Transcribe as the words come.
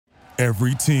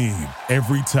Every team,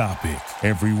 every topic,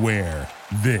 everywhere.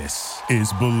 This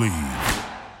is Believe.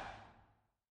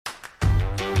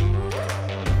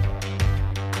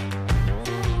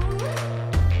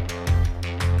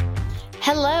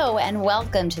 Hello and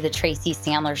welcome to the Tracy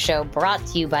Sandler Show, brought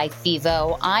to you by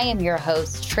FIVO. I am your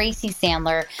host, Tracy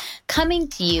Sandler, coming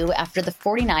to you after the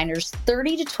 49ers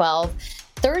 30-12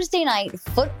 Thursday night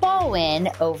football win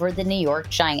over the New York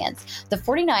Giants. The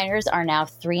 49ers are now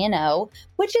 3-0,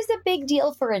 which is a big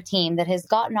deal for a team that has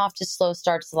gotten off to slow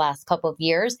starts the last couple of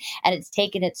years, and it's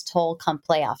taken its toll come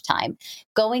playoff time.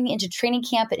 Going into training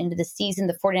camp and into the season,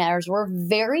 the 49ers were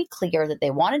very clear that they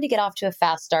wanted to get off to a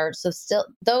fast start. So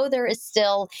though there is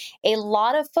still a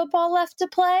lot of football left to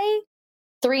play,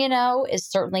 3-0 is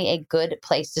certainly a good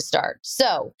place to start.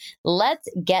 So let's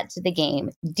get to the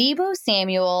game. Deebo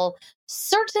Samuel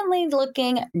certainly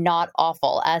looking not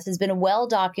awful. As has been well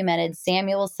documented,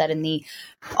 Samuel said in the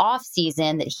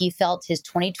offseason that he felt his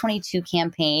 2022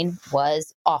 campaign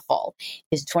was awful.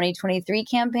 His 2023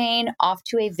 campaign off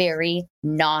to a very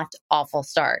not awful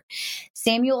start.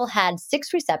 Samuel had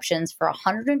 6 receptions for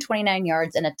 129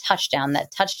 yards and a touchdown.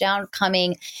 That touchdown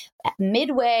coming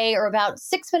midway or about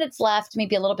 6 minutes left,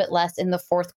 maybe a little bit less in the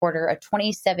fourth quarter, a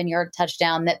 27-yard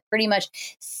touchdown that pretty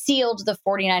much sealed the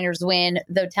 49ers win,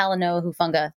 though Talanoa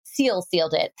Hufanga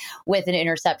sealed it with an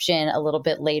interception a little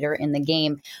bit later in the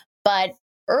game. But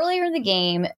earlier in the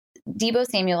game, Deebo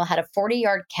Samuel had a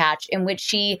 40-yard catch in which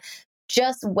he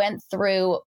just went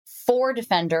through 4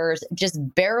 defenders, just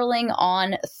barreling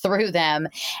on through them.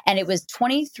 And it was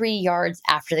 23 yards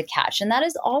after the catch. And that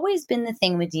has always been the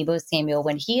thing with Deebo Samuel.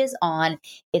 When he is on,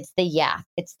 it's the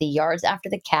yards after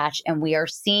the catch. And we are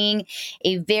seeing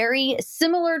a very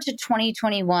similar to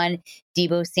 2021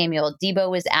 Deebo Samuel.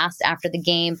 Deebo was asked after the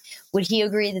game, would he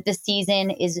agree that the season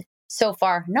is so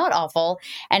far not awful?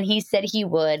 And he said he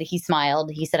would. He smiled.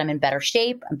 He said, I'm in better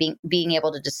shape. I'm being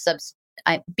able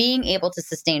to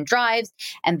sustain drives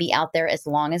and be out there as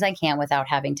long as I can without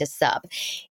having to sub.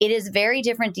 It is very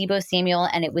different Deebo Samuel,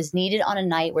 and it was needed on a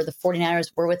night where the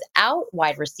 49ers were without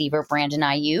wide receiver Brandon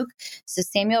Ayuk. So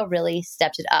Samuel really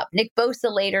stepped it up. Nick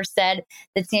Bosa later said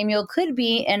that Samuel could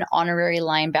be an honorary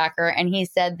linebacker, and he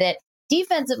said that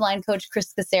defensive line coach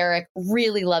Chris Kasarik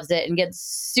really loves it and gets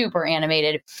super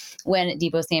animated when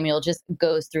Deebo Samuel just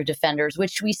goes through defenders,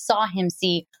 which we saw him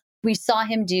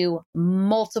do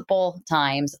multiple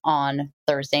times on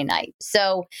Thursday night.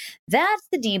 So that's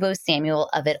the Deebo Samuel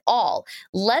of it all.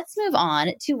 Let's move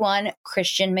on to one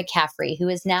Christian McCaffrey, who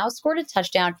has now scored a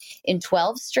touchdown in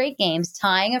 12 straight games,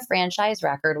 tying a franchise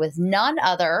record with none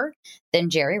other than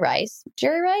Jerry Rice.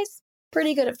 Jerry Rice,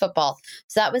 pretty good at football.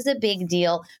 So that was a big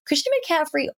deal. Christian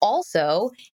McCaffrey also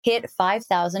hit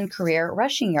 5,000 career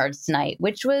rushing yards tonight,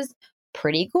 which was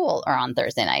pretty cool, or on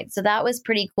Thursday night. So that was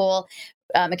pretty cool.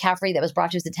 McCaffrey, that was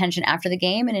brought to his attention after the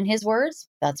game. And in his words,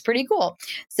 that's pretty cool.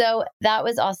 So that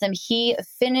was awesome. He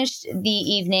finished the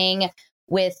evening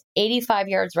with 85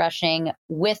 yards rushing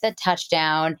with a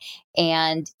touchdown.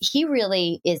 And he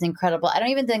really is incredible. I don't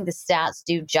even think the stats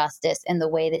do justice in the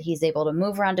way that he's able to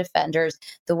move around defenders,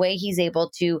 the way he's able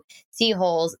to see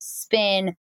holes,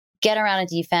 spin, get around a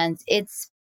defense. It's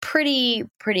pretty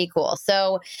cool.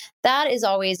 So that is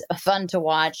always fun to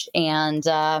watch. And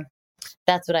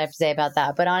that's what I have to say about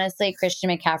that. But honestly, Christian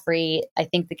McCaffrey, I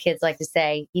think the kids like to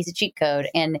say he's a cheat code,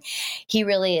 and he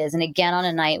really is. And again, on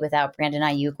a night without Brandon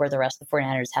Ayuk, where the rest of the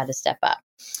 49ers had to step up.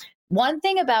 One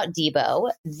thing about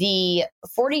Deebo, the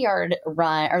 40-yard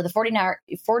run or the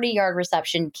 40-yard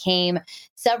reception came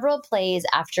several plays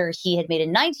after he had made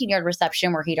a 19-yard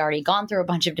reception where he'd already gone through a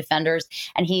bunch of defenders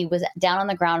and he was down on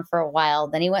the ground for a while.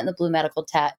 Then he went in the blue medical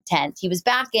tent. He was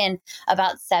back in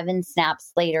about 7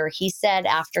 snaps later. He said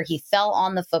after he fell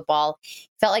on the football,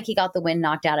 felt like he got the wind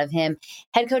knocked out of him.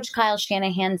 Head coach Kyle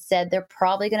Shanahan said they're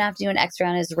probably going to have to do an X-ray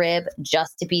on his rib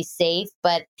just to be safe,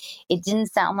 but it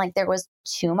didn't sound like there was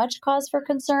too much cause for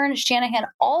concern. Shanahan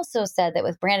also said that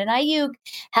with Brandon Ayuk,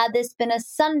 had this been a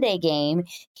Sunday game,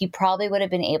 he probably would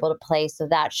have been able to play. So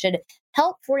that should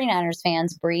help 49ers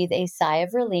fans breathe a sigh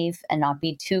of relief and not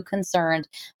be too concerned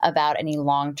about any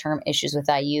long-term issues with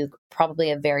Ayuk. Probably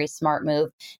a very smart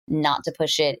move not to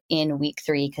push it in week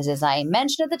 3, because as I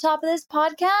mentioned at the top of this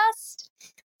podcast,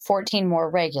 14 more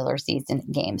regular season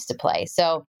games to play.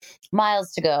 So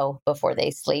miles to go before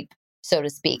they sleep, so to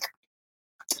speak.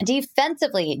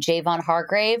 Defensively, Javon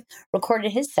Hargrave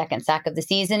recorded his second sack of the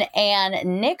season,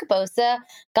 and Nick Bosa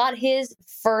got his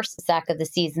first sack of the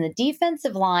season. The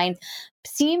defensive line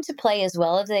seem to play as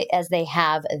well as they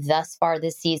have thus far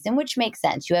this season, which makes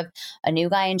sense. You have a new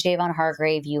guy in Javon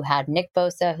Hargrave. You had Nick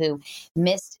Bosa, who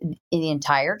missed the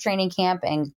entire training camp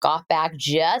and got back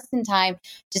just in time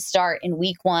to start in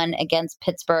week 1 against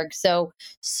Pittsburgh. So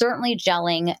certainly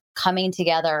gelling, coming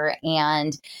together,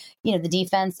 and the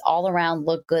defense all around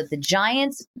looked good. The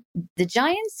Giants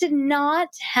did not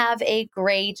have a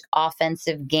great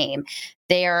offensive game.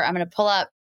 I'm going to pull up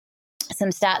some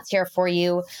stats here for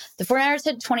you. The 49ers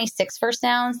had 26 first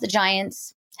downs. The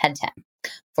Giants had 10.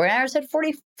 49ers had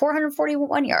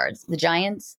 441 yards. The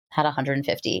Giants had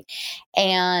 150.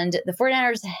 And the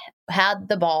 49ers had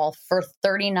the ball for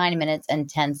 39 minutes and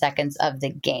 10 seconds of the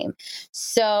game.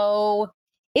 So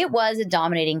it was a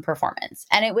dominating performance.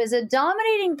 And it was a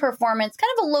dominating performance,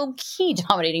 kind of a low-key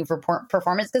dominating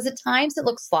performance, because at times it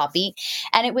looked sloppy.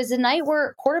 And it was a night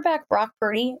where quarterback Brock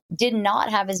Purdy did not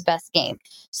have his best game.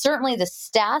 Certainly the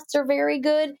stats are very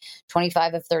good.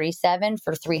 25 of 37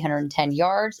 for 310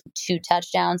 yards, 2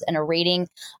 touchdowns, and a rating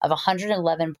of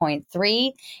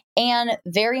 111.3. And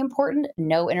very important,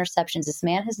 no interceptions. This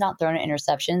man has not thrown an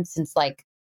interception since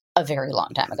a very long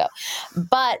time ago.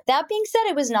 But that being said,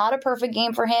 it was not a perfect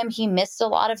game for him. He missed a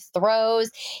lot of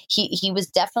throws. He was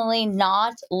definitely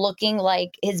not looking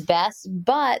like his best.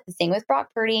 But the thing with Brock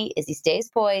Purdy is he stays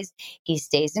poised. He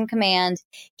stays in command.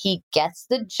 He gets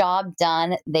the job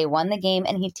done. They won the game,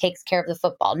 and he takes care of the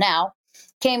football. Now,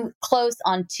 came close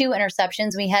on 2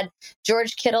 interceptions. We had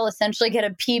George Kittle essentially get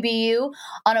a PBU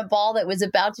on a ball that was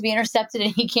about to be intercepted,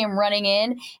 and he came running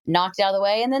in, knocked it out of the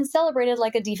way, and then celebrated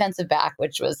like a defensive back,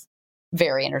 which was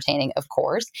very entertaining, of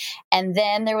course. And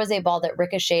then there was a ball that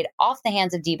ricocheted off the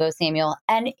hands of Deebo Samuel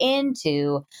and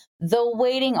into the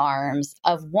waiting arms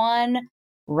of one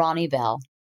Ronnie Bell,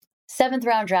 7th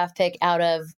round draft pick out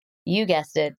of, you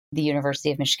guessed it, the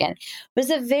University of Michigan. It was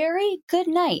a very good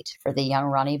night for the young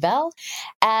Ronnie Bell,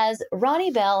 as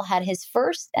Ronnie Bell had his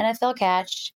first NFL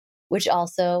catch, which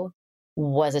also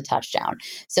was a touchdown.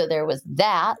 So there was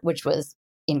that, which was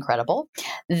incredible.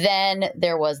 Then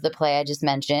there was the play I just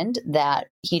mentioned that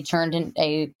he turned in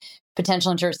a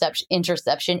potential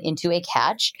interception into a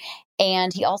catch.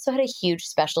 And he also had a huge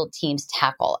special teams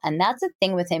tackle. And that's the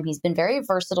thing with him. He's been very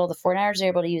versatile. The 49ers are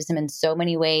able to use him in so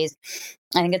many ways.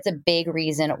 I think it's a big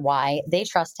reason why they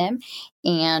trust him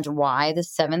and why the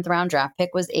 7th round draft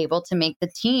pick was able to make the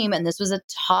team. And this was a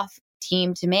tough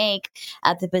team to make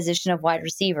at the position of wide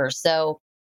receiver. So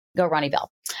go Ronnie Bell.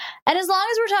 And as long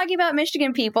as we're talking about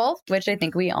Michigan people, which I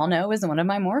think we all know is one of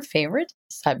my more favorite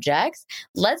subjects,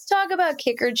 let's talk about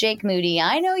kicker Jake Moody.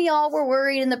 I know y'all were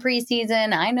worried in the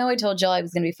preseason. I know I told y'all I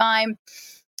was going to be fine.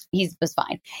 He was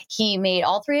fine. He made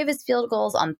all 3 of his field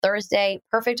goals on Thursday,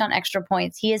 perfect on extra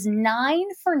points. He is 9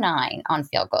 for 9 on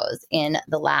field goals in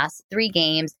the last 3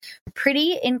 games.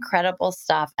 Pretty incredible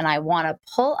stuff. And I want to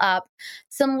pull up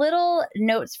some little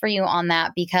notes for you on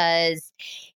that, because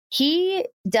he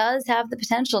does have the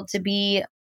potential to be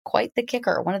quite the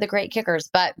kicker, one of the great kickers.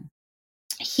 But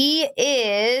he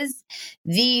is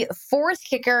the 4th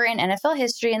kicker in NFL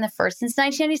history and the first since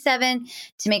 1997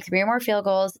 to make 3 or more field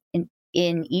goals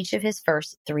in each of his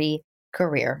first 3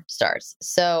 career starts.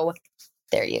 So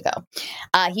there you go.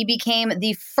 He became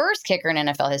the first kicker in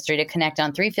NFL history to connect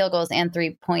on 3 field goals and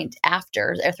 3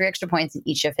 extra points in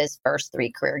each of his first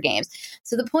 3 career games.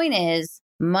 So the point is,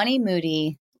 Money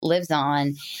Moody lives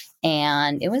on,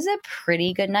 and it was a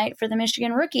pretty good night for the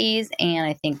Michigan rookies. And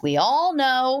I think we all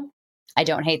know I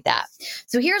don't hate that.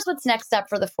 So here's what's next up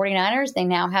for the 49ers. They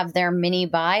now have their mini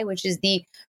bye, which is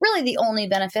really the only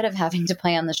benefit of having to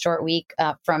play on the short week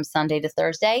from Sunday to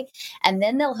Thursday. And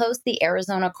then they'll host the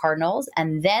Arizona Cardinals.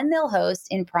 And then they'll host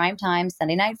in primetime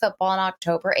Sunday Night Football on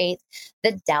October 8th,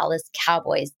 the Dallas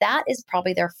Cowboys. That is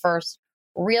probably their first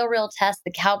real test.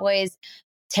 The Cowboys,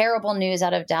 terrible news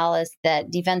out of Dallas that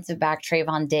defensive back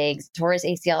Trayvon Diggs tore his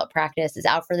ACL at practice, is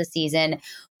out for the season.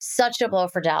 Such a blow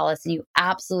for Dallas, and you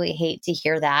absolutely hate to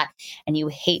hear that, and you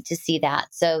hate to see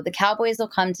that. So the Cowboys will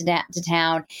come to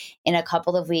town in a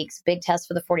couple of weeks. Big test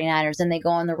for the 49ers, and they go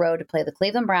on the road to play the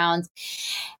Cleveland Browns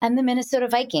and the Minnesota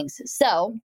Vikings.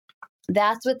 So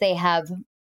that's what they have.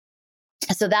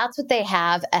 So that's what they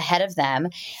have ahead of them.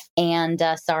 And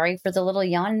sorry for the little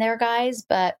yawn there, guys,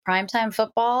 but primetime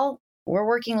football, we're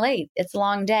working late. It's a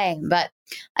long day, but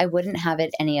I wouldn't have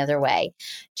it any other way.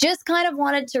 Just kind of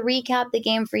wanted to recap the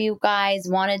game for you guys,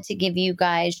 wanted to give you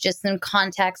guys just some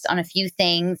context on a few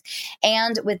things.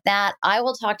 And with that, I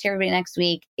will talk to everybody next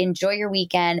week. Enjoy your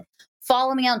weekend.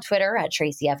 Follow me on Twitter at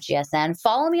TracyFGSN.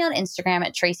 Follow me on Instagram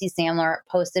at Tracy Sandler.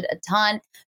 Posted a ton,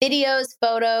 videos,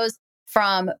 photos,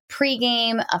 from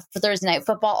pregame for Thursday Night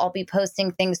Football. I'll be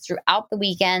posting things throughout the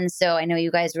weekend, so I know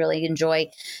you guys really enjoy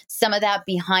some of that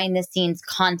behind the scenes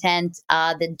content.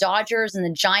 The Dodgers and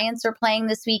the Giants are playing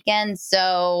this weekend,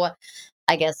 so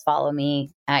I guess follow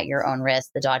me at your own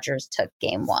risk. The Dodgers took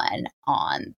game 1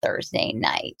 on Thursday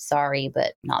night. Sorry,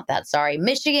 but not that sorry.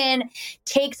 Michigan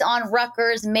takes on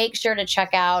Rutgers. Make sure to check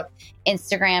out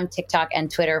Instagram, TikTok,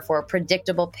 and Twitter for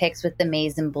predictable picks with the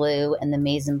Maize and Blue, and the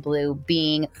Maize and Blue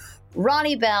being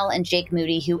Ronnie Bell and Jake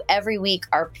Moody, who every week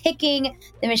are picking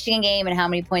the Michigan game and how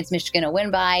many points Michigan will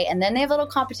win by. And then they have a little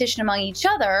competition among each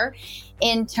other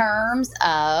in terms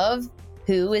of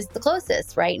who is the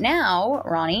closest. Right now,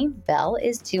 Ronnie Bell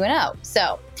is 2-0.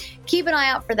 So keep an eye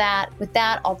out for that. With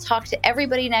that, I'll talk to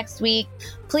everybody next week.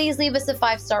 Please leave us a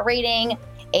 5-star rating,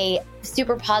 a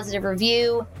super positive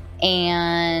review,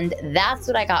 and that's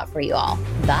what I got for you all.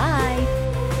 Bye.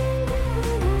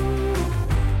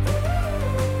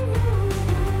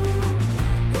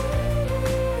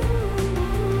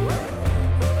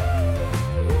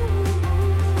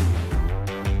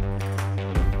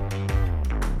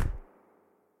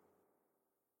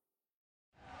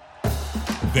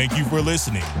 Thank you for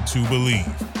listening to Believe.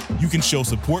 You can show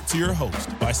support to your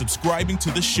host by subscribing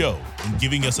to the show and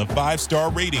giving us a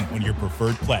 5-star rating on your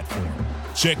preferred platform.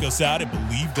 Check us out at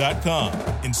Believe.com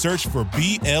and search for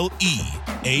BLEAV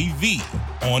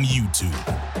on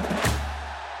YouTube.